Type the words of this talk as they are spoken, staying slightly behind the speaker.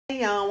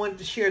Hey y'all, I wanted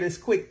to share this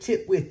quick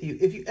tip with you.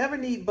 If you ever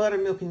need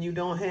buttermilk and you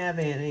don't have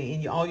any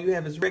and all you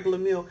have is regular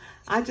milk,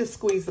 I just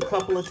squeeze a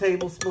couple of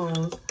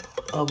tablespoons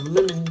of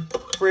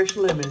fresh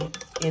lemon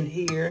in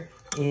here.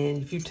 And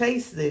if you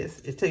taste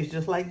this, it tastes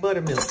just like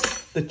buttermilk.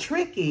 The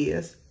trick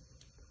is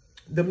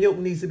the milk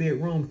needs to be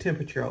at room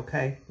temperature,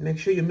 okay? Make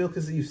sure your milk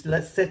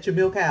let's set your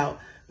milk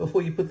out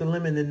before you put the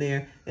lemon in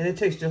there, and it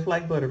tastes just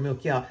like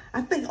buttermilk, y'all.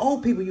 I think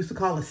old people used to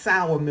call it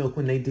sour milk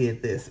when they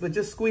did this, but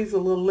just squeeze a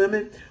little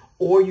lemon,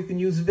 or you can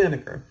use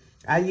vinegar.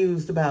 I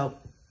used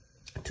about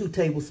 2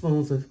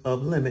 tablespoons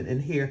of lemon in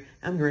here.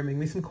 I'm going to make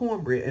me some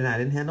cornbread, and I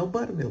didn't have no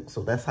buttermilk,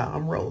 so that's how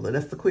I'm rolling.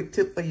 That's the quick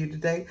tip for you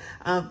today.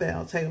 I'm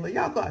Val Taylor.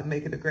 Y'all go out and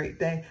make it a great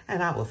day,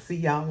 and I will see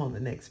y'all on the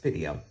next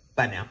video.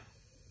 Bye now.